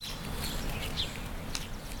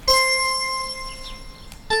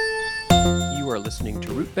listening to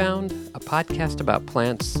Rootbound, a podcast about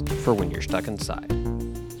plants for when you're stuck inside.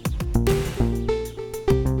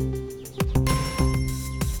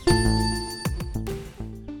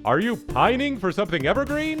 Are you pining for something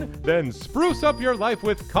evergreen? Then spruce up your life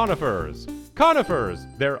with conifers. Conifers,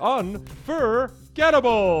 they're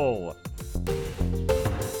unforgettable!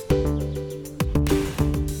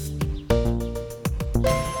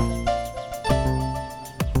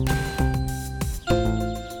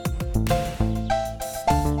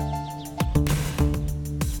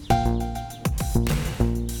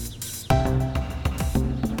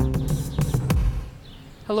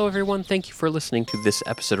 Hello everyone, thank you for listening to this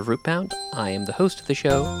episode of Rootbound. I am the host of the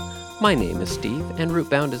show. My name is Steve, and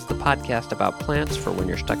Rootbound is the podcast about plants for when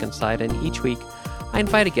you're stuck inside, and each week I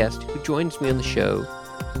invite a guest who joins me on the show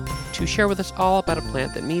to share with us all about a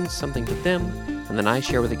plant that means something to them, and then I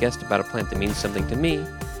share with a guest about a plant that means something to me,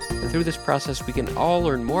 and through this process we can all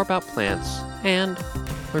learn more about plants and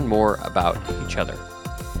learn more about each other.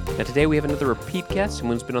 Now today we have another repeat guest,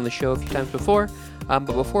 someone's been on the show a few times before, but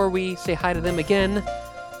before we say hi to them again,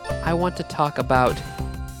 I want to talk about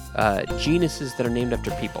genuses that are named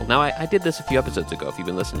after people. Now, I did this a few episodes ago, if you've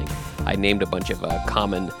been listening. I named a bunch of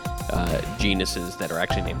common genuses that are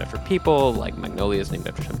actually named after people, like Magnolia is named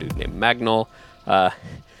after some dude named Magnol. But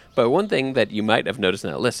one thing that you might have noticed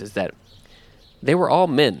in that list is that they were all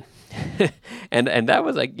men. and that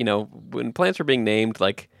was like, you know, when plants were being named,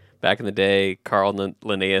 like back in the day, Carl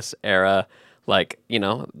Linnaeus era, like, you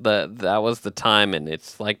know, that was the time, and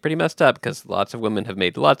it's like pretty messed up because lots of women have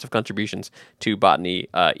made lots of contributions to botany,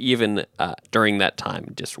 even during that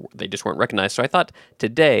time. They just weren't recognized. So I thought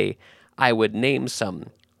today I would name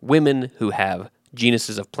some women who have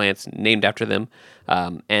genuses of plants named after them,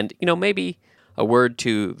 and you know, maybe a word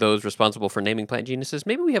to those responsible for naming plant genuses.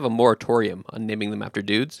 Maybe we have a moratorium on naming them after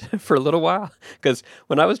dudes for a little while, because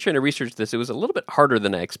when I was trying to research this, it was a little bit harder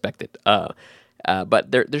than I expected.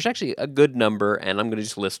 But there's actually a good number, and I'm going to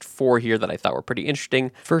just list 4 here that I thought were pretty interesting.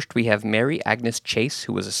 First, we have Mary Agnes Chase,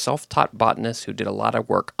 who was a self-taught botanist who did a lot of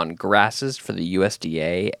work on grasses for the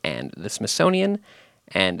USDA and the Smithsonian.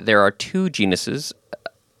 And there are 2 genera,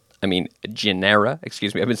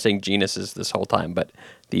 excuse me. I've been saying genuses this whole time, but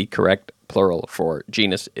the correct plural for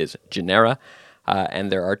genus is genera.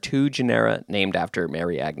 And there are 2 genera named after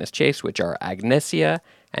Mary Agnes Chase, which are Agnesia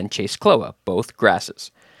and Chasecloa, both grasses.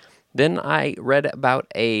 Then I read about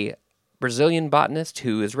a Brazilian botanist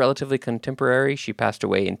who is relatively contemporary. She passed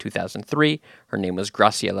away in 2003. Her name was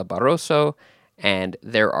Graciela Barroso, and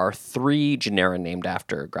there are 3 genera named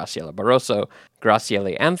after Graciela Barroso.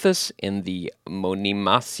 Gracieleanthus in the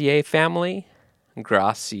Monimaceae family,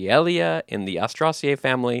 Gracielia in the Astraceae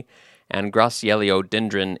family, and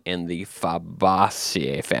Gracieliodendron in the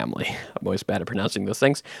Fabaceae family. I'm always bad at pronouncing those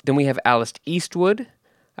things. Then we have Alice Eastwood,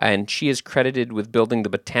 and she is credited with building the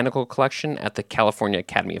botanical collection at the California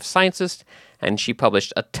Academy of Sciences, and she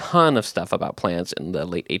published a ton of stuff about plants in the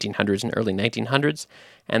late 1800s and early 1900s,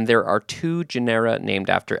 and there are 2 genera named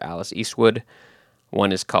after Alice Eastwood.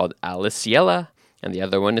 One is called Aliciella, and the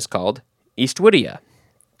other one is called Eastwoodia.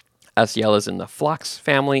 Aliciella is in the Phlox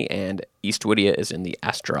family, and Eastwoodia is in the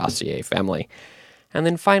Asteraceae family. And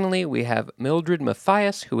then finally, we have Mildred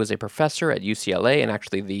Mathias, who is a professor at UCLA, and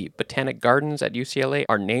actually the Botanic Gardens at UCLA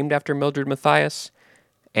are named after Mildred Mathias.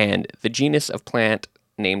 And the genus of plant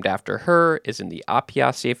named after her is in the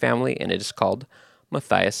Apiaceae family, and it is called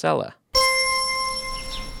Mathiasella.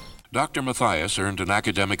 Dr. Mathias earned an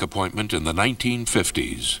academic appointment in the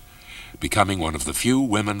 1950s, becoming one of the few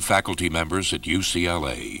women faculty members at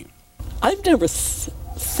UCLA. I've never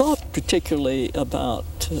thought particularly about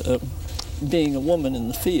being a woman in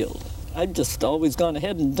the field. I've just always gone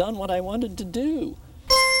ahead and done what I wanted to do.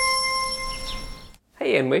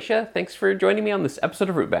 Hey, Anwisha, thanks for joining me on this episode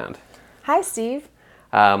of Rootbound. Hi, Steve.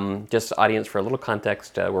 Just audience, for a little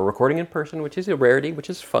context, we're recording in person, which is a rarity, which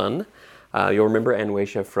is fun. You'll remember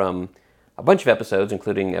Anwisha from a bunch of episodes,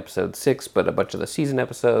 including episode 6, but a bunch of the season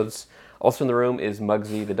episodes. Also in the room is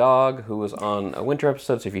Muggsy the dog, who was on a winter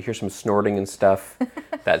episode, so if you hear some snorting and stuff,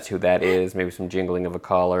 that's who that is, maybe some jingling of a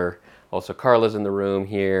collar. Also, Carla's in the room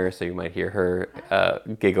here, so you might hear her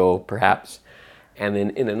giggle, perhaps. And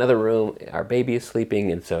then in another room, our baby is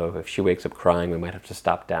sleeping, and so if she wakes up crying, we might have to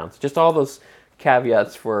stop down. So just all those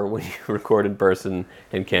caveats for when you record in person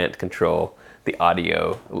and can't control the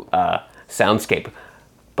audio soundscape.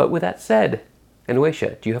 But with that said,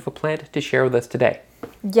 Anwisha, do you have a plant to share with us today?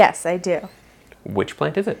 Yes, I do. Which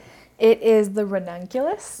plant is it? It is the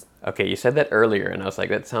Ranunculus. Okay, you said that earlier, and I was like,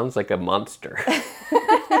 that sounds like a monster.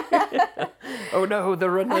 Oh no, the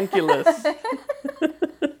Ranunculus.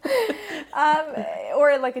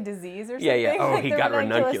 Or like a disease or something. Yeah, yeah. Oh, like he the got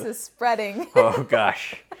ranunculus ranunculus. is spreading. Oh,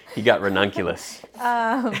 gosh. He got ranunculus.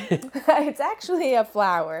 It's actually a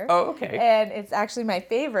flower. Oh, okay. And it's actually my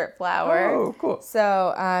favorite flower. Oh, cool.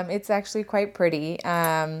 So it's actually quite pretty.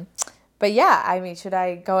 But yeah, I mean, should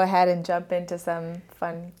I go ahead and jump into some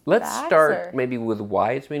fun Let's facts, start or? maybe with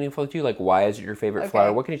why it's meaningful to you. Like, why is it your favorite flower?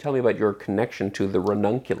 Okay. What can you tell me about your connection to the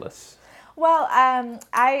ranunculus? Well,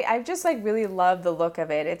 I just like really love the look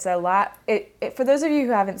of it. It's a lot. For those of you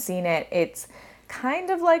who haven't seen it, it's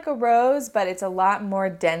kind of like a rose, but it's a lot more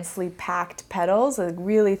densely packed petals, like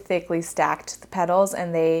really thickly stacked petals,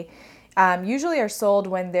 and they usually are sold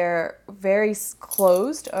when they're very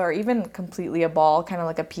closed or even completely a ball, kind of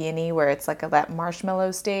like a peony where it's like that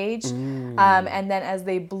marshmallow stage. And then as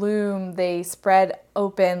they bloom, they spread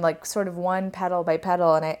open like sort of one petal by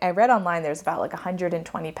petal. And I read online there's about like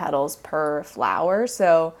 120 petals per flower.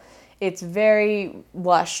 So it's very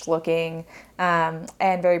lush looking and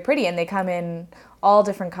very pretty. And they come in all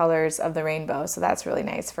different colors of the rainbow. So that's really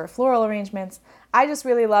nice for floral arrangements. I just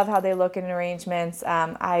really love how they look in arrangements.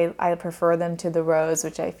 I prefer them to the rose,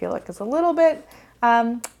 which I feel like is a little bit...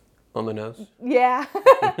 On the nose? Yeah.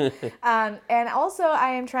 And also I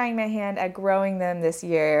am trying my hand at growing them this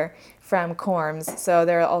year from corms. So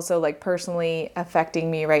they're also like personally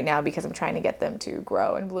affecting me right now because I'm trying to get them to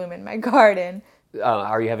grow and bloom in my garden.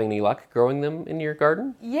 Are you having any luck growing them in your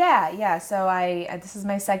garden? Yeah. So this is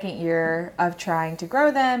my second year of trying to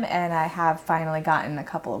grow them, and I have finally gotten a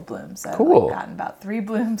couple of blooms. So Cool. I've gotten about 3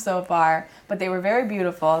 blooms so far, but they were very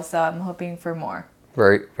beautiful, so I'm hoping for more.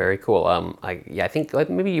 Very, very cool. I think like,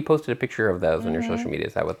 maybe you posted a picture of those on your social media.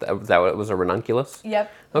 Is that what it was? A ranunculus?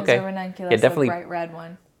 Yep. Okay. It was a ranunculus, Yeah, definitely a bright red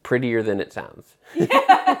one. prettier than it sounds.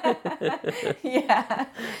 Yeah.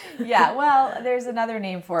 Well, there's another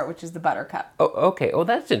name for it, which is the buttercup. Oh, okay. Oh,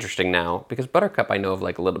 that's interesting now because buttercup I know of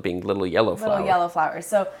like little yellow flower. Little yellow flowers.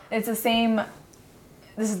 So it's the same.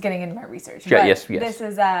 This is getting into my research. Sure, but yes. This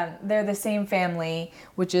is they're the same family,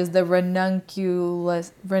 which is the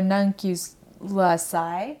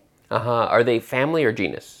Ranunculaceae. Are they family or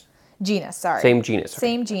genus? Genus, sorry. Same genus. Okay.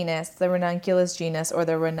 Same genus, the Ranunculus genus, or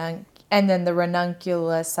and then the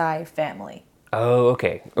Ranunculaceae family. Oh,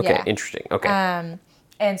 okay. Okay, Yeah. interesting. Okay.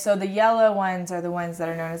 And so the yellow ones are the ones that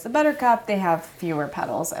are known as the buttercup. They have fewer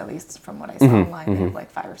petals, at least from what I saw online. They have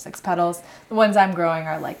like 5 or 6 petals. The ones I'm growing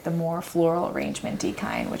are like the more floral arrangement-y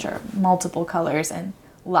kind, which are multiple colors and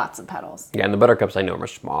lots of petals. Yeah, and the buttercups I know are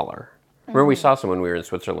smaller. Remember we saw some when we were in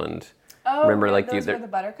Switzerland. Oh, Remember, yeah, like those were the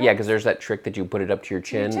buttercups? Yeah, because there's that trick that you put it up to your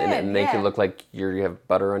chin, and make it yeah. look like you have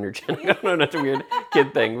butter on your chin. I don't know, that's a weird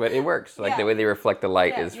kid thing, but it works. Like the way they reflect the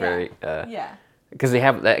light is very. Yeah. Because they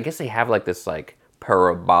have, I guess they have like this like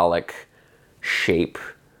parabolic shape.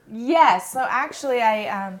 Yes. So actually,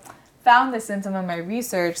 I found this in some of my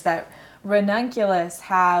research that ranunculus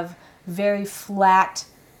have very flat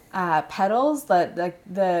petals.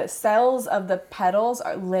 The cells of the petals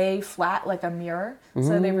lay flat like a mirror,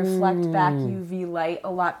 so they reflect back UV light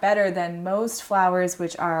a lot better than most flowers,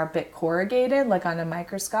 which are a bit corrugated, like on a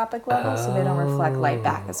microscopic level, so they don't reflect light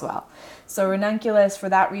back as well. So ranunculus, for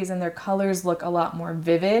that reason, their colors look a lot more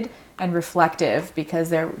vivid and reflective because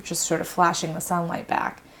they're just sort of flashing the sunlight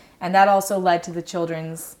back. And that also led to the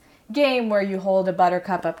children's game where you hold a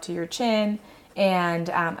buttercup up to your chin, and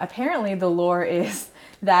apparently the lore is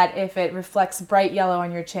that if it reflects bright yellow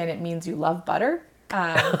on your chin, it means you love butter.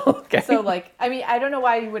 Okay. So, like, I mean, I don't know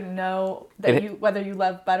why you wouldn't know that whether you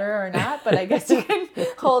love butter or not, but I guess you can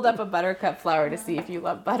hold up a buttercup flower to see if you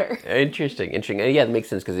love butter. Interesting. Yeah, it makes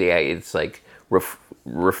sense because it's like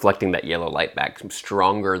reflecting that yellow light back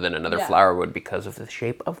stronger than another flower would because of the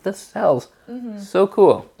shape of the cells. So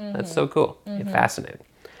cool. That's so cool. Fascinating.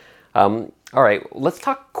 All right, let's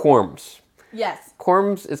talk corms. Yes.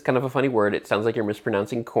 Corms is kind of a funny word. It sounds like you're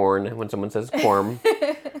mispronouncing corn when someone says corm.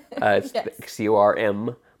 It's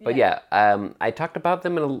C-O-R-M. But I talked about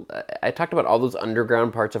them I talked about all those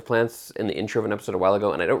underground parts of plants in the intro of an episode a while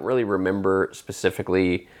ago, and I don't really remember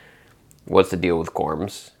specifically what's the deal with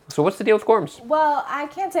corms. So what's the deal with corms? Well, I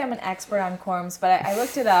can't say I'm an expert on corms, but I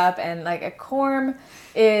looked it up, and like a corm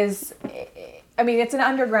is, I mean, it's an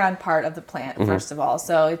underground part of the plant, first of all.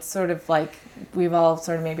 So it's sort of like, we've all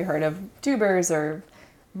sort of maybe heard of tubers or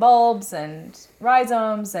bulbs and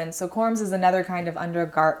rhizomes. And so corms is another kind of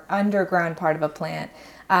underground part of a plant.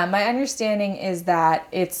 My understanding is that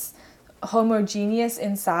it's homogeneous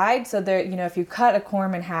inside. So there, if you cut a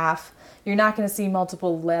corm in half, you're not going to see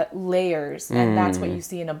multiple layers. And that's what you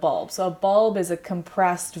see in a bulb. So a bulb is a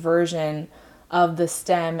compressed version of the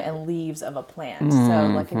stem and leaves of a plant. So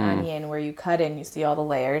like an onion where you cut in, you see all the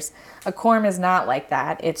layers. A corm is not like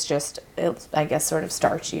that. It's I guess, sort of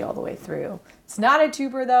starchy all the way through. It's not a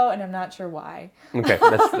tuber though, and I'm not sure why. Okay,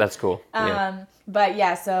 that's cool. Yeah. But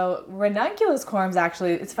yeah, so ranunculus corms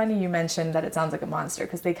actually, it's funny you mentioned that it sounds like a monster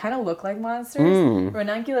because they kind of look like monsters.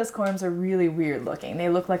 Ranunculus corms are really weird looking. They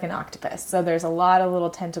look like an octopus. So there's a lot of little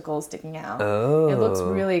tentacles sticking out. Oh. It looks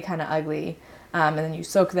really kind of ugly. And then you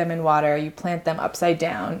soak them in water. You plant them upside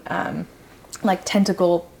down, like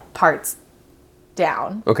tentacle parts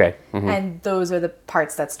down. Okay. And those are the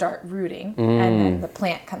parts that start rooting. And then the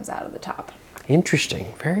plant comes out of the top.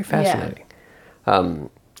 Interesting. Very fascinating.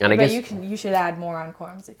 And I But guess you should add more on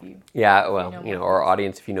corms if you... yeah, well, our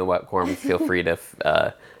audience, if you know about corms, feel free to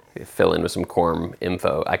fill in with some corm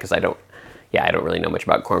info because I don't really know much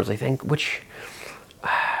about corms. I think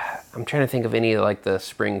I'm trying to think of any of like the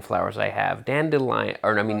spring flowers I have. Dandelion,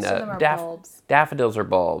 or I mean, Most of them are bulbs. daffodils are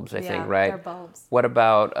bulbs, I think, right? They're bulbs. What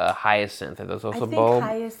about hyacinth? Are those also bulbs? I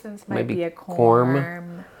think hyacinth might Maybe be a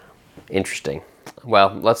corm. Interesting.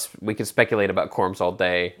 Well, we could speculate about corms all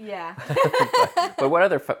day. Yeah. But what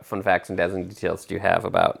other fun facts and dazzling details do you have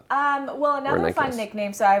about? Well, another Ranunculus? fun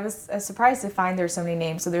nickname. So I was surprised to find there's so many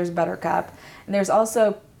names. So there's Buttercup, and there's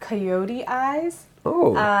also Coyote Eyes.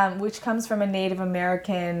 Oh. Which comes from a Native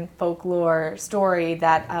American folklore story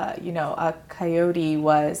that a coyote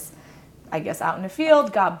was, I guess, out in a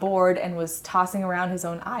field, got bored, and was tossing around his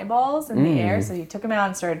own eyeballs in the air. So he took them out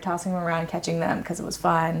and started tossing them around, catching them because it was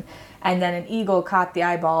fun. And then an eagle caught the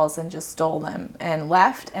eyeballs and just stole them and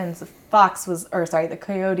left. And the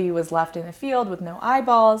coyote was left in a field with no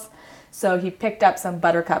eyeballs. So he picked up some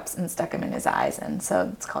buttercups and stuck them in his eyes, and so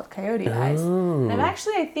it's called Coyote Eyes. And I've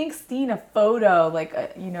actually, I think, seen a photo, like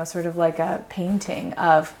sort of like a painting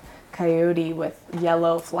of coyote with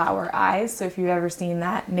yellow flower eyes. So if you've ever seen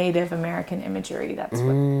that Native American imagery, that's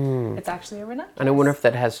what it's actually a ranunculus. And I wonder if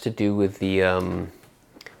that has to do with the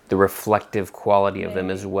reflective quality of them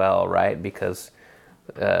as well, right? Because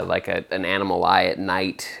like an animal eye at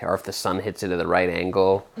night, or if the sun hits it at the right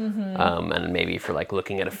angle, and maybe if you're like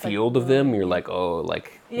looking at a field of them, you're like,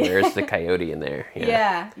 where's the coyote in there?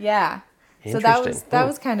 Yeah. So that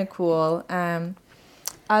was kind of cool.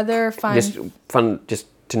 Other fun. Just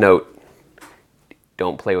to note,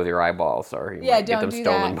 don't play with your eyeballs, or you might get don't them do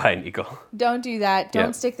stolen that. by an eagle. Don't do that.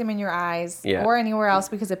 Don't stick them in your eyes or anywhere else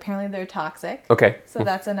because apparently they're toxic. Okay. So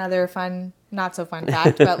that's another not so fun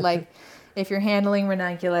fact. But like, if you're handling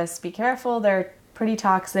ranunculus, be careful. They're pretty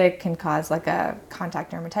toxic, can cause like a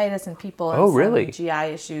contact dermatitis in people. And really? GI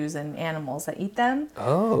issues in animals that eat them.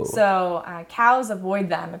 Oh. So cows avoid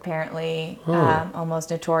them apparently, almost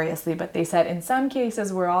notoriously. But they said in some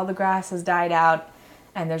cases where all the grass has died out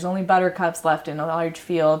and there's only buttercups left in a large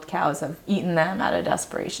field, cows have eaten them out of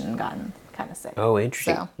desperation and gotten kind of sick. Oh,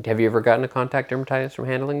 interesting. So. Have you ever gotten a contact dermatitis from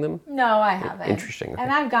handling them? No, I haven't. Interesting. Okay.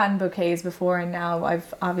 And I've gotten bouquets before, and now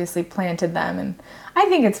I've obviously planted them, and I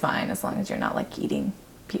think it's fine as long as you're not like eating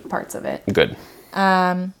parts of it. Good.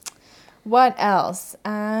 What else?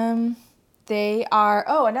 They are.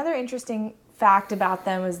 Oh, another interesting fact about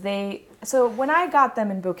them is so when I got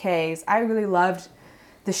them in bouquets, I really loved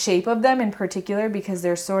the shape of them in particular because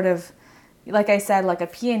they're sort of, like I said, like a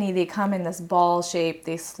peony. They come in this ball shape.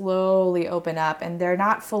 They slowly open up, and they're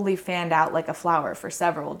not fully fanned out like a flower for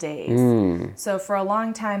several days. So for a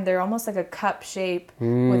long time, they're almost like a cup shape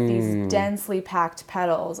with these densely packed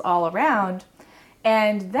petals all around.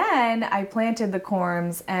 And then I planted the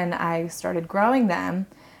corms, and I started growing them.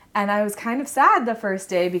 And I was kind of sad the first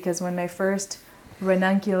day because when my first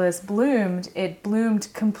ranunculus bloomed, it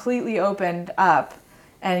bloomed completely opened up.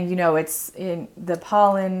 And, it's in the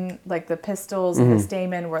pollen, like the pistils and the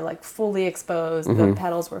stamen were like fully exposed. The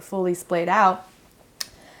petals were fully splayed out.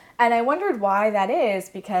 And I wondered why that is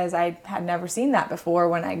because I had never seen that before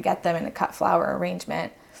when I get them in a cut flower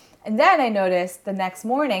arrangement. And then I noticed the next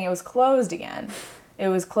morning it was closed again. It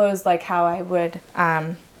was closed like how I would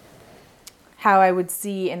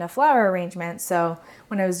see in a flower arrangement. So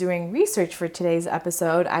when I was doing research for today's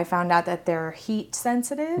episode, I found out that they're heat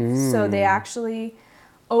sensitive. So they actually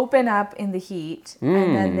open up in the heat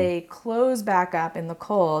and then they close back up in the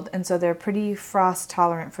cold, and so they're pretty frost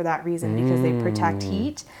tolerant for that reason because they protect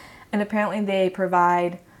heat, and apparently they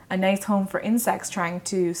provide a nice home for insects trying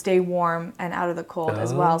to stay warm and out of the cold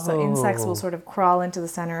as well. So insects will sort of crawl into the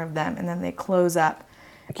center of them and then they close up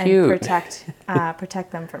and protect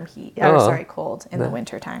them from heat cold in the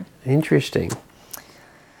wintertime. Interesting.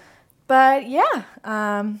 But yeah,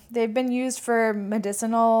 they've been used for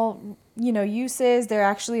medicinal uses. They're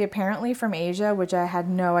actually apparently from Asia, which I had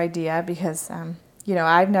no idea because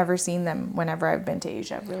I've never seen them whenever I've been to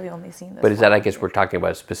Asia. I've really only seen those. But is that, I guess, we're talking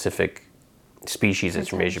about a specific species that's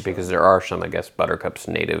from Asia, because there are some, I guess, buttercups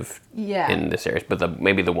native in this area, but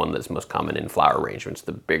maybe the one that's most common in flower arrangements,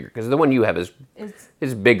 the bigger, because the one you have is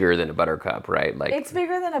bigger than a buttercup, right? Like it's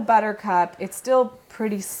bigger than a buttercup. It's still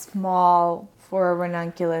pretty small for a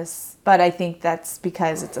ranunculus, but I think that's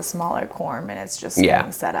because it's a smaller corm and it's just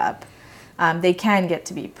getting set up. They can get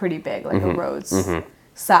to be pretty big, like a rose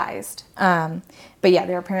sized. But yeah,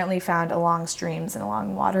 they're apparently found along streams and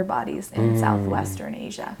along water bodies in southwestern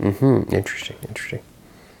Asia. Interesting.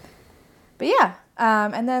 But yeah,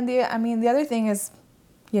 and then the other thing is,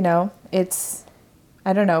 it's,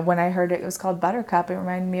 I don't know, when I heard it was called buttercup, it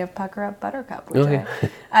reminded me of Pucker Up Buttercup, which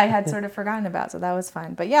I had sort of forgotten about, so that was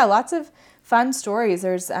fun. But yeah, lots of fun stories.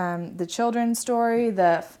 There's the children's story,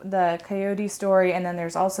 the coyote story, and then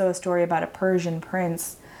there's also a story about a Persian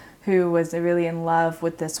prince who was really in love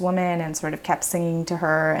with this woman and sort of kept singing to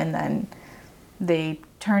her, and then they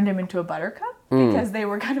turned him into a buttercup because they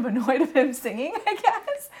were kind of annoyed of him singing, I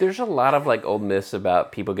guess. There's a lot of like old myths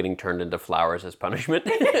about people getting turned into flowers as punishment.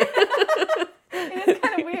 It is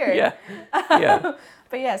kind of weird. Yeah.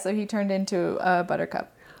 But yeah, so he turned into a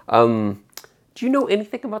buttercup. Do you know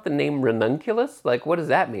anything about the name Ranunculus? Like, what does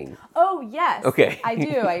that mean? Oh, yes. Okay. I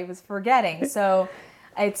do. I was forgetting. So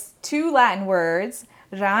it's two Latin words,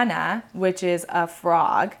 rana, which is a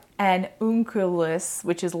frog, and unculus,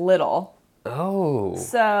 which is little. Oh.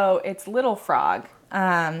 So it's little frog.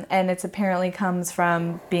 And it's apparently comes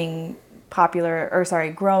from being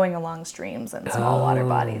growing along streams and small water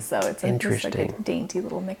bodies. So it's just like a dainty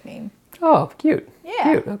little nickname. Oh, cute.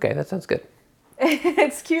 Yeah. Cute. Okay, that sounds good.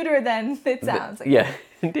 It's cuter than it sounds. Yeah,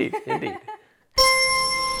 indeed.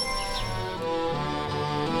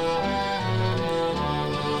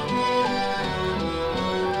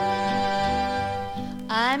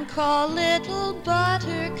 I'm called Little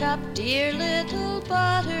Buttercup, dear Little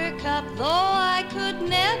Buttercup, though I could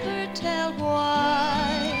never tell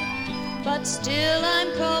why. But still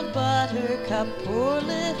I'm called Buttercup, poor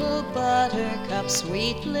Little Buttercup,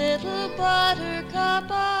 sweet Little Buttercup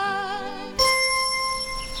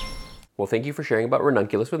Well, thank you for sharing about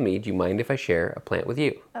ranunculus with me. Do you mind if I share a plant with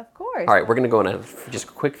you? Of course. All right, we're going to go on a just a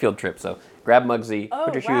quick field trip. So grab Muggsy,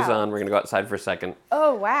 put your shoes on. We're going to go outside for a second.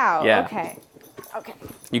 Oh, wow. Yeah. Okay.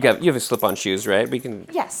 You have a slip-on shoes, right? We can.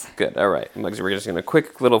 Yes. Good. All right, Muggsy, we're just going to a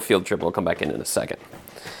quick little field trip. We'll come back in a second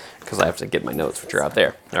because I have to get my notes, which are out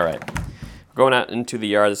there. All right. We're going out into the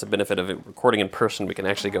yard. This is a benefit of recording in person. We can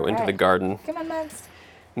actually go into the garden. Come on, Mugs.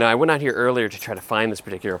 Now, I went out here earlier to try to find this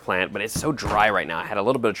particular plant, but it's so dry right now. I had a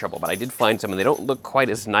little bit of trouble, but I did find some, and they don't look quite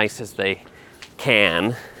as nice as they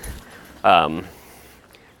can. But I'm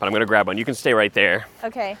going to grab one. You can stay right there.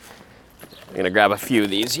 Okay. I'm going to grab a few of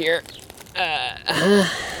these here.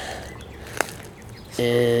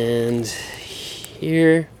 And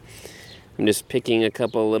here, I'm just picking a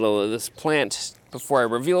couple little of this plant before I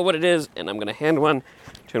reveal what it is, and I'm going to hand one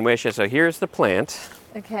to Nwesha. So here's the plant.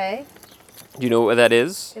 Okay. Do you know what that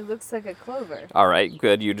is? It looks like a clover. All right,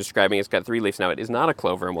 good. You're describing it's got 3 leaves. Now, it is not a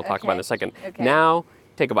clover, and we'll talk about it in a second. Okay. Now,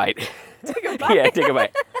 take a bite. Take a bite? Yeah, take a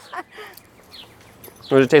bite.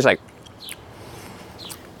 What does it taste like?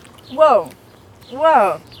 Whoa.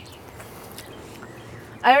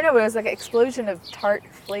 I don't know, but it was like an explosion of tart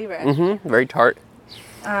flavor. Mm-hmm. Very tart.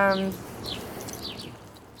 Whoa,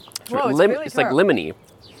 it's really it's like tart. lemony.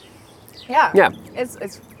 Yeah. Yeah.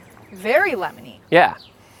 It's very lemony. Yeah.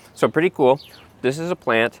 So pretty cool. This is a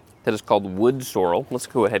plant that is called wood sorrel. Let's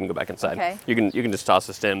go ahead and go back inside. Okay. You can just toss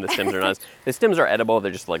the stem. The stems are not. The stems are edible.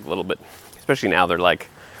 They're just like a little bit, especially now they're like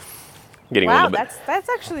getting a little bit. Wow, that's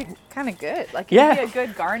actually kind of good. Like Yeah. it'd be a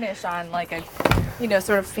good garnish on like a,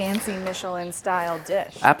 sort of fancy Michelin style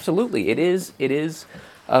dish. Absolutely, it is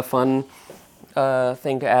a fun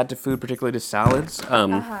thing to add to food, particularly to salads.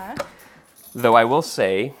 Though I will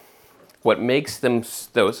say, what makes them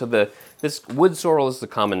this wood sorrel is the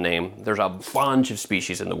common name. There's a bunch of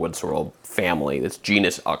species in the wood sorrel family. It's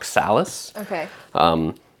genus Oxalis. Okay.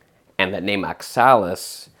 And that name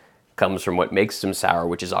oxalis comes from what makes them sour,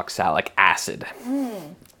 which is oxalic acid.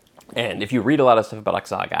 And if you read a lot of stuff about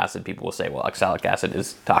oxalic acid, people will say, well, oxalic acid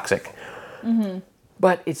is toxic. Mm-hmm.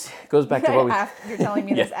 But it goes back to what we... You're telling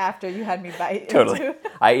me this after you had me bite Totally. into.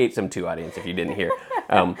 I ate some too, audience, if you didn't hear.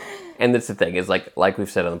 And that's the thing, is like we've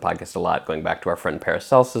said on the podcast a lot, going back to our friend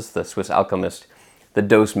Paracelsus, the Swiss alchemist, the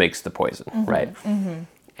dose makes the poison, right? Mm-hmm.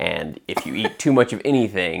 And if you eat too much of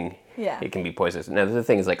anything, it can be poisonous. Now, the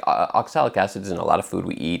thing is, like, oxalic acid is in a lot of food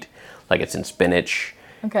we eat. Like, it's in spinach.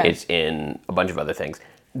 Okay. It's in a bunch of other things.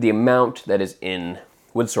 The amount that is in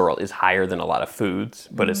wood sorrel is higher than a lot of foods,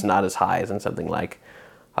 but it's not as high as in something like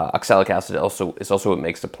Oxalic acid is also what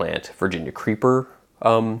makes the plant Virginia creeper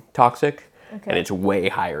toxic, and it's way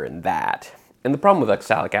higher in that. And the problem with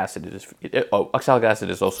oxalic acid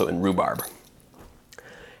is also in rhubarb.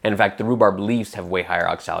 And in fact, the rhubarb leaves have way higher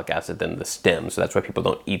oxalic acid than the stems, so that's why people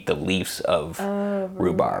don't eat the leaves of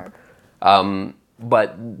rhubarb.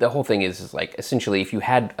 But the whole thing is like, essentially, if you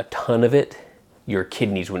had a ton of it, your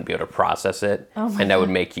kidneys wouldn't be able to process it, and that would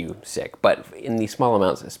make you sick. But in these small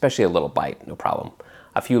amounts, especially a little bite, no problem.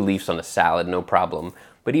 A few leaves on a salad, no problem.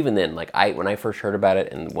 But even then, like when I first heard about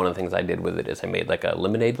it, and one of the things I did with it is I made like a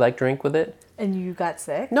lemonade-like drink with it. And you got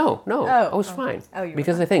sick? No, I was fine. Oh, you were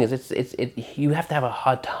because fine. the thing is, you have to have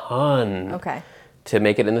a ton to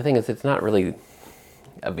make it, and the thing is, it's not really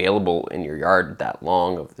available in your yard that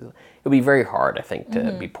long. It would be very hard, I think,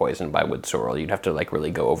 to be poisoned by wood sorrel. You'd have to like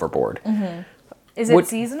really go overboard. Is it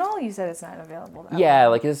seasonal? You said it's not available. Yeah,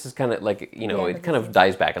 like this is kind of like, it kind of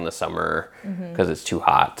dies back in the summer because it's too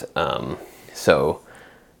hot. So,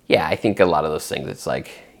 yeah, I think a lot of those things, it's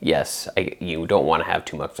like, yes, you don't want to have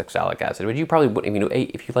too much oxalic acid, but you probably wouldn't,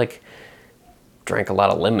 if you like drank a lot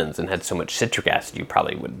of lemons and had so much citric acid, you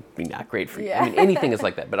probably would be not great for you. Yeah. I mean, anything is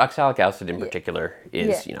like that, but oxalic acid in particular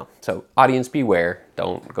is, so audience beware,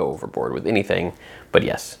 don't go overboard with anything, but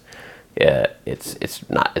yes. It's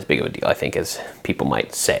not as big of a deal, I think, as people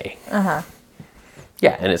might say.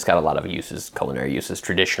 Yeah, and it's got a lot of uses, culinary uses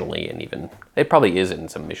traditionally, and even it probably is in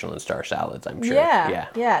some Michelin star salads, I'm sure.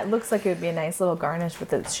 Yeah. It looks like it would be a nice little garnish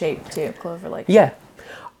with its shape too, clover-like. Yeah.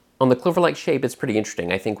 On the clover-like shape, it's pretty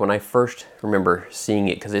interesting. I think when I first remember seeing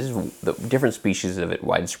it, because the different species of it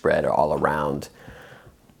widespread all around,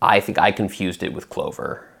 I think I confused it with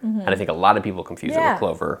clover, and I think a lot of people confuse it with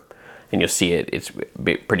clover. And you'll see it's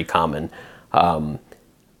pretty common. And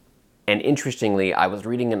interestingly, I was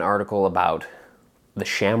reading an article about the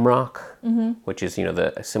shamrock, which is,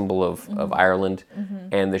 the symbol of Ireland.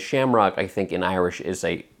 And the shamrock, I think, in Irish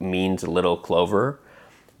means little clover.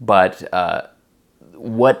 But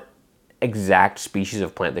what exact species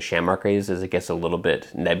of plant the shamrock is it gets a little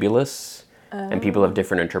bit nebulous. And people have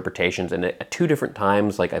different interpretations. And at two different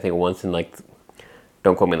times, like I think once in like...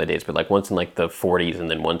 Don't quote me on the dates, but like once in like the 40s and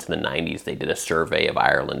then once in the 90s, they did a survey of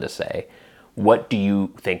Ireland to say, what do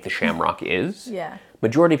you think the shamrock is? Yeah.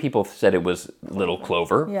 Majority of people said it was little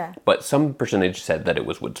clover, but some percentage said that it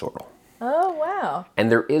was wood sorrel. Oh, wow.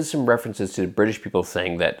 And there is some references to British people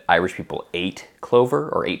saying that Irish people ate clover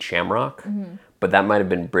or ate shamrock, but that might have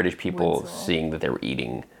been British people seeing that they were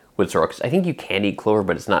eating wood sorrel. Because I think you can eat clover,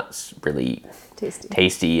 but it's not really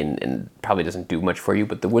tasty and probably doesn't do much for you,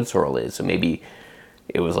 but the wood sorrel is, so maybe...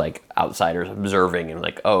 It was like outsiders observing and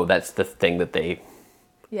like, oh, that's the thing that they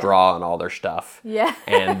draw on all their stuff. Yeah.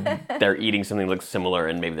 And they're eating something that looks similar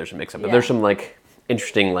and maybe there's a mix-up. But there's some like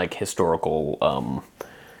interesting like historical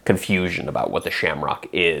confusion about what the shamrock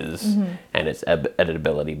is and its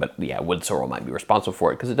editability. But yeah, wood sorrel might be responsible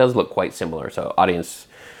for it because it does look quite similar. So audience,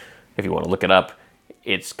 if you want to look it up,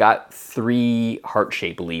 it's got 3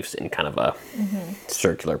 heart-shaped leaves in kind of a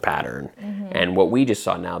circular pattern. And what we just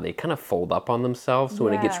saw now, they kind of fold up on themselves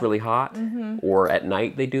when it gets really hot. Or at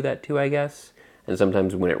night they do that too, I guess. And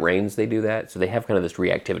sometimes when it rains they do that. So they have kind of this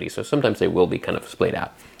reactivity. So sometimes they will be kind of splayed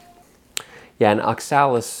out. Yeah, and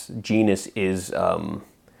Oxalis genus is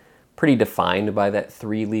pretty defined by that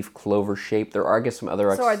 3-leaf clover shape. There are, I guess, some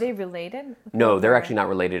other... So are they related? No, they're actually not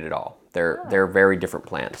related at all. They're very different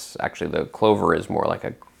plants. Actually, the clover is more like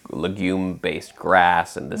a legume-based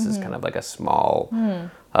grass, and this is kind of like a small...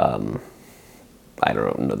 I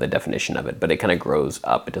don't know the definition of it, but it kind of grows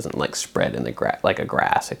up. It doesn't like spread in the like a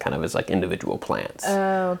grass. It kind of is like individual plants.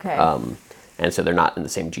 Oh, okay. And so they're not in the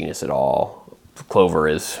same genus at all. Clover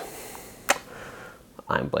is...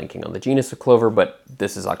 I'm blanking on the genus of clover, but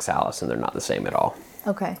this is Oxalis, and they're not the same at all.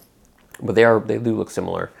 Okay. But they do look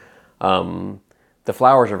similar. The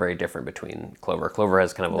flowers are very different between clover. Clover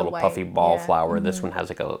has kind of a little puffy ball flower. This one has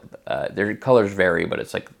like their colors vary, but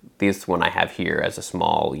it's like this one I have here has a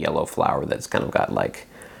small yellow flower that's kind of got like,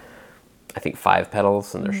 I think 5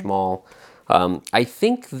 petals, and they're small. I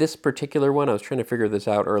think this particular one, I was trying to figure this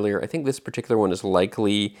out earlier, I think this particular one is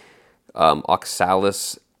likely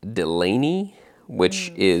Oxalis Delaney,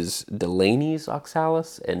 which is Delaney's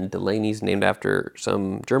Oxalis, and Delaney's named after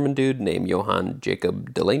some German dude named Johann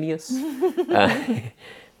Jacob Delanius.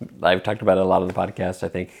 I've talked about it a lot on the podcast. I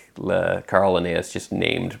think Carl Linnaeus just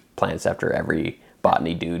named plants after every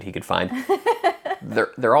botany dude he could find.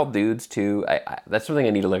 They're all dudes too. That's something I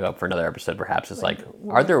need to look up for another episode perhaps. It's like,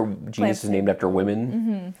 are there genuses named after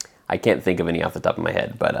women? I can't think of any off the top of my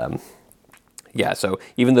head, but... Yeah, so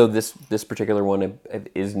even though this particular one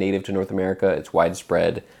is native to North America, it's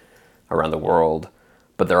widespread around the world,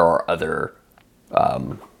 but there are other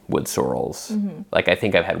wood sorrels. Like I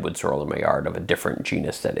think I've had wood sorrel in my yard of a different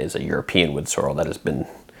genus that is a European wood sorrel that has been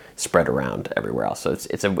spread around everywhere else. So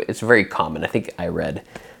it's very common. I think I read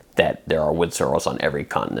that there are wood sorrels on every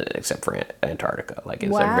continent except for Antarctica. Like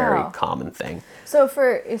it's a very common thing. So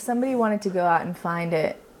if somebody wanted to go out and find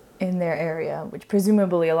it in their area, which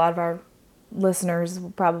presumably a lot of our listeners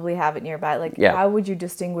will probably have it nearby, like how would you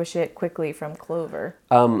distinguish it quickly from clover?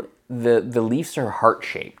 The leaves are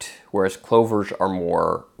heart-shaped, whereas clovers are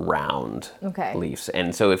more round leaves.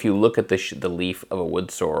 And so if you look at the leaf of a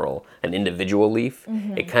wood sorrel, an individual leaf,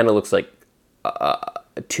 it kind of looks like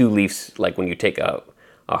two leaves, like when you take a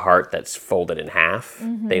heart that's folded in half.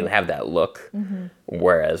 They have that look,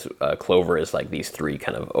 whereas clover is like these three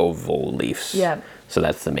kind of oval leaves. Yeah. So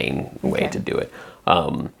that's the main way to do it.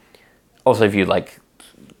 Also, if you like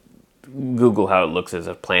Google how it looks as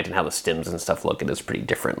a plant and how the stems and stuff look, it is pretty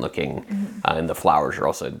different looking. And the flowers are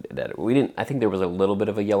also that I think there was a little bit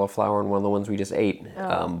of a yellow flower in one of the ones we just ate.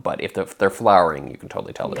 But if they're flowering, you can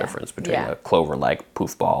totally tell the difference between a clover-like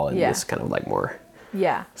poof ball and this kind of like more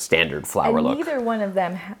standard flower look. Neither one of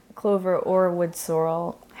them, clover or wood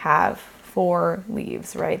sorrel, have 4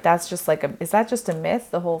 leaves, right? That's just like is that just a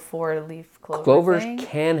myth, the whole 4-leaf clover Clovers thing?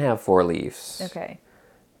 can have 4 leaves. Okay.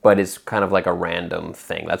 But it's kind of like a random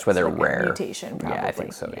thing. That's why they're like rare. A mutation, probably. Yeah, I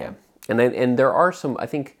think so. Yeah. And there are some. I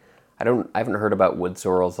haven't heard about wood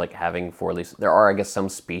sorrels like having 4 leaves. There are, I guess, some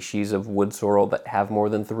species of wood sorrel that have more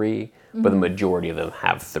than 3, but the majority of them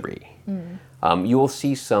have 3. You will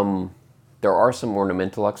see some. There are some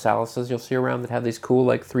ornamental oxalises you'll see around that have these cool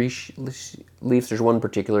like 3 leaves. There's one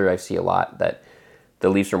particular I see a lot that the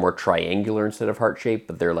leaves are more triangular instead of heart-shaped,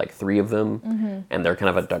 but they're like 3 of them, and they're kind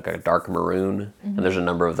of a dark maroon. And there's a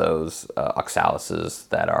number of those oxalises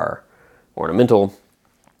that are ornamental,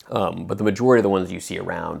 but the majority of the ones you see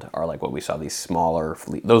around are like what we saw, these smaller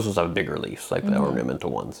those ones have bigger leaves, like the ornamental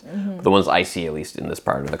ones. The ones I see, at least in this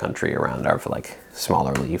part of the country around, are for like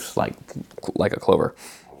smaller leaves, like a clover.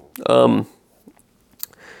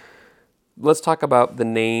 Let's talk about the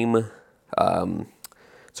name.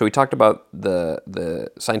 So we talked about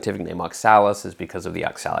the scientific name oxalis is because of the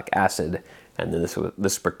oxalic acid, and then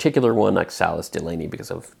this particular one, Oxalis delaney,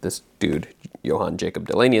 because of this dude, Johann Jacob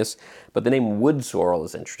Delaenius. But the name wood sorrel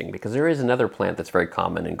is interesting because there is another plant that's very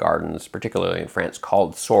common in gardens, particularly in France,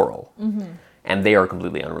 called sorrel, and they are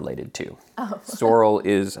completely unrelated too. Sorrel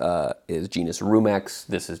is genus Rumex.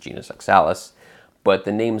 This is genus Oxalis, but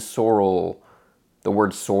the name sorrel, the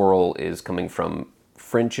word sorrel is coming from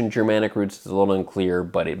French and Germanic roots. It's a little unclear,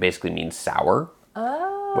 but it basically means sour,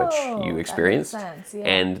 which you experienced. That makes sense,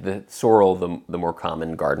 yeah. And the sorrel, the more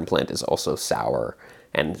common garden plant, is also sour.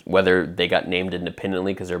 And whether they got named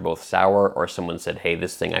independently because they're both sour, or someone said, hey,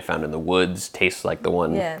 this thing I found in the woods tastes like the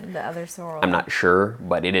one. Yeah, the other sorrel. I'm not sure,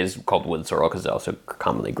 but it is called wood sorrel because it also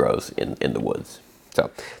commonly grows in the woods.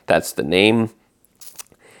 So that's the name.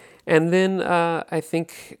 And then I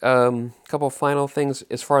think a couple final things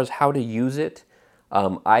as far as how to use it.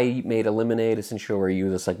 I made a lemonade essentially where you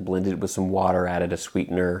just like blend it with some water, added a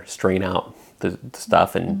sweetener, strain out the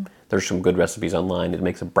stuff, and there's some good recipes online. It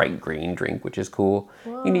makes a bright green drink, which is cool.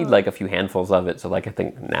 Whoa. You need like a few handfuls of it. So like I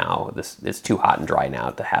think now it's too hot and dry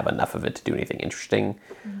now to have enough of it to do anything interesting.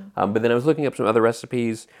 But then I was looking up some other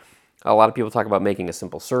recipes. A lot of people talk about making a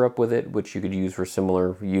simple syrup with it, which you could use for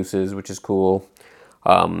similar uses, which is cool.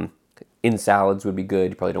 In salads would be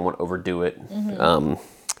good. You probably don't want to overdo it.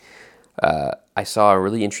 I saw a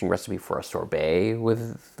really interesting recipe for a sorbet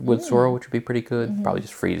with wood sorrel, which would be pretty good. Probably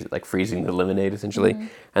just freezing the lemonade essentially.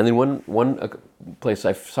 And then one place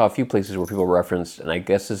I saw a few places where people referenced, and I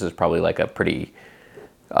guess this is probably like a pretty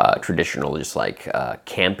traditional, just like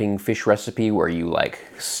camping fish recipe where you like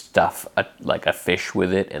stuff a fish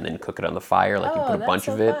with it and then cook it on the fire. Like you put a bunch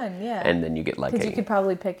of it, and then you get like because you could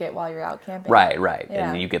probably pick it while you're out camping. Right,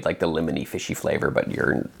 Yeah. and you get like the lemony fishy flavor, but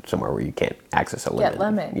you're somewhere where you can't access a lemon. Get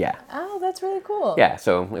lemon. Yeah. Oh, that's really cool. Yeah.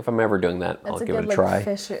 So if I'm ever doing that, I'll give it a try.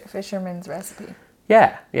 That's a good fisherman's recipe.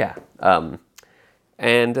 Yeah.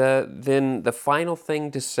 And then the final thing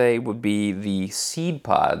to say would be the seed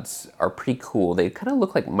pods are pretty cool. They kind of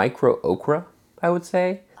look like micro okra, I would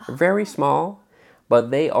say. They're very small, but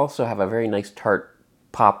they also have a very nice tart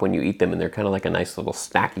pop when you eat them, and they're kind of like a nice little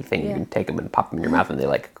snacky thing. You can take them and pop them in your mouth, and they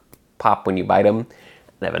like pop when you bite them.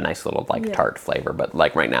 They have a nice little like tart flavor, but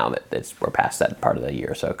like right now we're past that part of the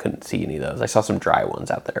year, so I couldn't see any of those. I saw some dry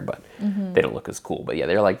ones out there, but they don't look as cool. But yeah,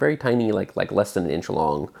 they're like very tiny, like less than an inch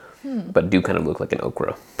long, but do kind of look like an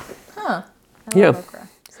okra. Huh. I love okra.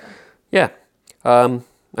 So. Yeah.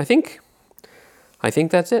 I think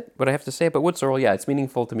that's it. What I have to say about wood sorrel, it's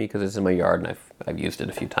meaningful to me because it's in my yard and I've used it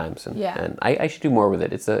a few times, and I should do more with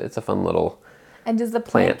it. It's a fun little And does the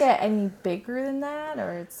plant get any bigger than that,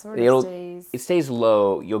 or it sort of stays? It stays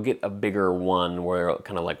low. You'll get a bigger one where it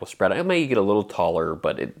kind of like will spread out. It may get a little taller,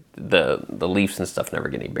 but the leaves and stuff never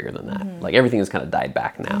get any bigger than that. Like everything has kind of died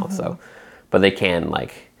back now. So, but they can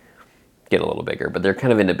like get a little bigger. But they're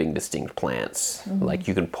kind of into being distinct plants. Like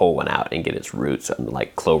you can pull one out and get its roots,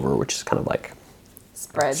 like clover, which is kind of like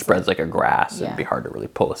spreads like a grass. It'd be hard to really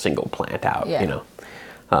pull a single plant out. You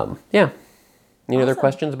know. Any other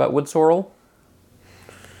questions about wood sorrel?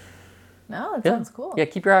 No, it sounds cool. Yeah,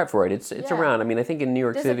 keep your eye out for it. It's around. I mean, I think in New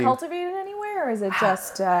York City. Is it cultivated anywhere, or is it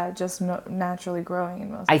just naturally growing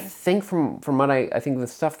in most? I think from what I think the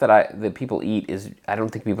stuff that people eat is, I don't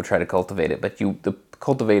think people try to cultivate it, but the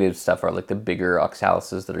cultivated stuff are like the bigger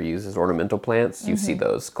oxalises that are used as ornamental plants. You see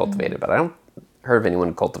those cultivated, but I don't heard of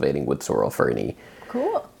anyone cultivating wood sorrel for any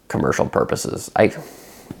commercial purposes. I don't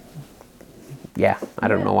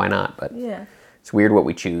know why not, but it's weird what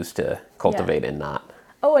we choose to cultivate and not.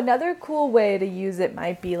 Oh, another cool way to use it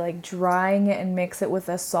might be like drying it and mix it with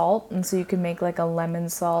a salt, and so you can make like a lemon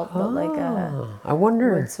salt, but like a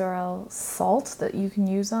wood sorrel salt that you can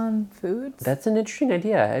use on foods. That's an interesting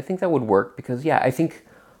idea. I think that would work because I think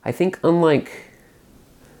unlike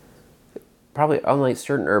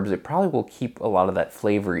certain herbs, it probably will keep a lot of that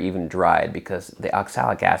flavor even dried because the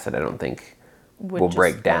oxalic acid I don't think will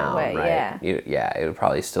break down, right? It would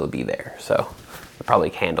probably still be there. So it probably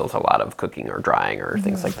handles a lot of cooking or drying or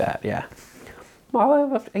things like that. Yeah.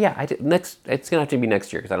 Well, it's gonna have to be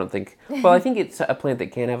next year because I don't think. Well, I think it's a plant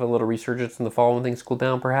that can have a little resurgence in the fall when things cool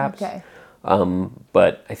down, perhaps. Okay.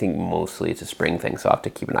 But I think mostly it's a spring thing, so I'll have to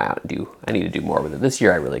keep an eye out and I need to do more with it. This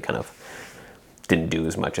year I really kind of didn't do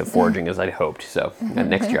as much of foraging as I'd hoped. So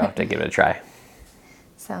next year I'll have to give it a try.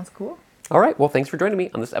 Sounds cool. All right. Well, thanks for joining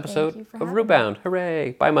me on this episode of Rootbound.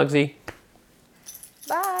 Hooray. Bye, Muggsy.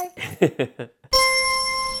 Bye.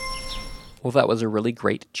 Well, that was a really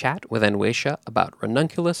great chat with Anwesha about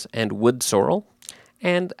Ranunculus and Wood Sorrel.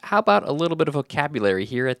 And how about a little bit of vocabulary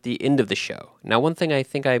here at the end of the show? Now, one thing I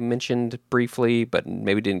think I mentioned briefly, but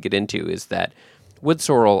maybe didn't get into, is that wood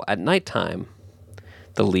sorrel at nighttime,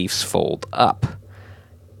 the leaves fold up.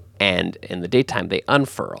 And in the daytime, they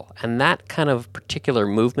unfurl. And that kind of particular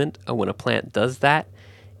movement, when a plant does that,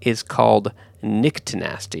 is called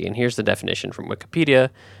nyctinasty. And here's the definition from Wikipedia.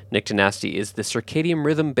 Nyctinasty is the circadian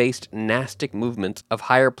rhythm-based nastic movement of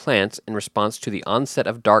higher plants in response to the onset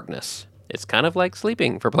of darkness. It's kind of like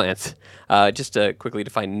sleeping for plants. Just to quickly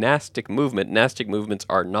define nastic movement, nastic movements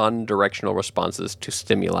are non-directional responses to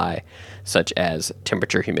stimuli such as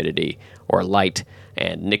temperature, humidity, or light.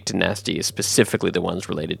 And nyctinasty is specifically the ones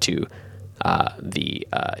related to the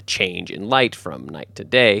change in light from night to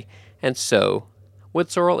day. And so wood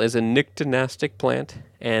sorrel is a nyctinastic plant.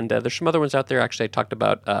 And there's some other ones out there. Actually, I talked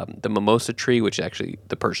about the mimosa tree, which is actually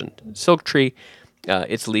the Persian silk tree.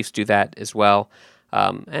 Its leaves do that as well.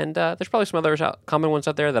 And there's probably some other common ones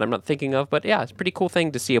out there that I'm not thinking of. But yeah, it's a pretty cool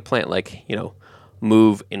thing to see a plant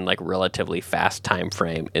move in like relatively fast time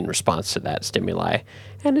frame in response to that stimuli.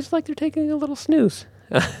 And it's like they're taking a little snooze.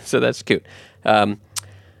 So that's cute. I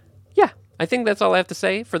think that's all I have to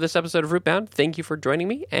say for this episode of Rootbound. Thank you for joining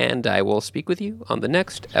me, and I will speak with you on the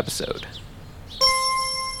next episode.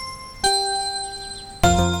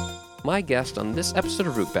 My guest on this episode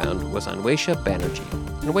of Rootbound was Anwesha Banerjee.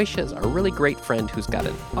 Anwesha is a really great friend who's got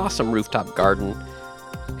an awesome rooftop garden,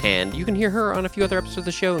 and you can hear her on a few other episodes of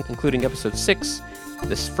the show, including episode 6,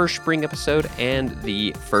 this first spring episode, and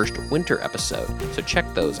the first winter episode. So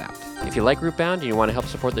check those out. If you like Rootbound and you want to help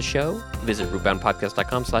support the show, visit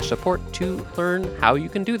rootboundpodcast.com/support to learn how you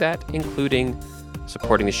can do that, including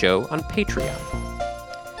supporting the show on Patreon.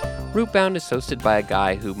 Rootbound is hosted by a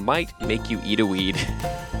guy who might make you eat a weed,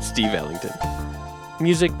 Steve Ellington.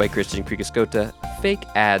 Music by Christian Krikascota. Fake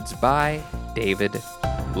ads by David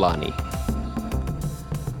Lonnie.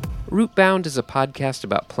 Rootbound is a podcast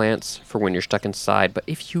about plants for when you're stuck inside, but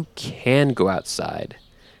if you can go outside,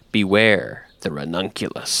 beware the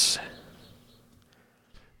ranunculus.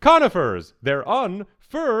 Conifers, they're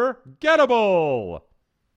unforgettable!